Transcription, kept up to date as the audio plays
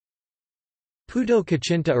Puto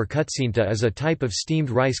Kutsinta or Kutsinta is a type of steamed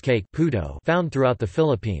rice cake found throughout the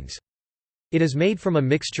Philippines. It is made from a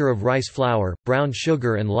mixture of rice flour, brown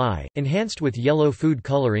sugar and lye, enhanced with yellow food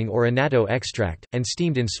coloring or annatto extract, and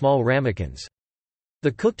steamed in small ramekins.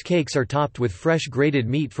 The cooked cakes are topped with fresh grated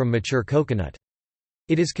meat from mature coconut.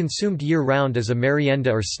 It is consumed year-round as a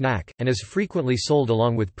merienda or snack, and is frequently sold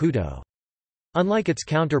along with puto. Unlike its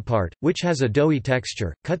counterpart, which has a doughy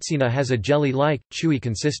texture, Kutsinta has a jelly-like, chewy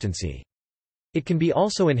consistency. It can be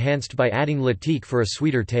also enhanced by adding latique for a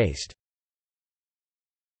sweeter taste.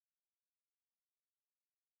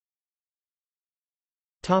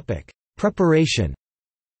 Preparation.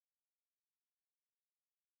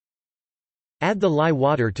 Add the lye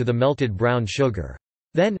water to the melted brown sugar.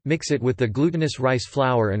 Then, mix it with the glutinous rice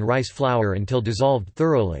flour and rice flour until dissolved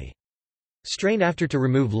thoroughly. Strain after to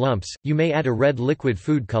remove lumps. You may add a red liquid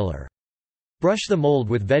food color. Brush the mold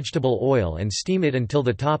with vegetable oil and steam it until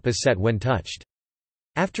the top is set when touched.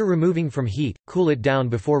 After removing from heat, cool it down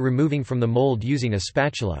before removing from the mold using a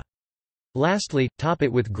spatula. Lastly, top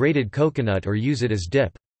it with grated coconut or use it as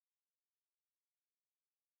dip.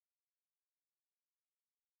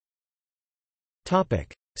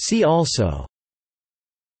 See also: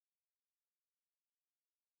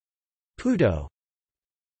 Puto,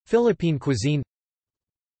 Philippine cuisine,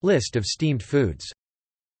 List of steamed foods.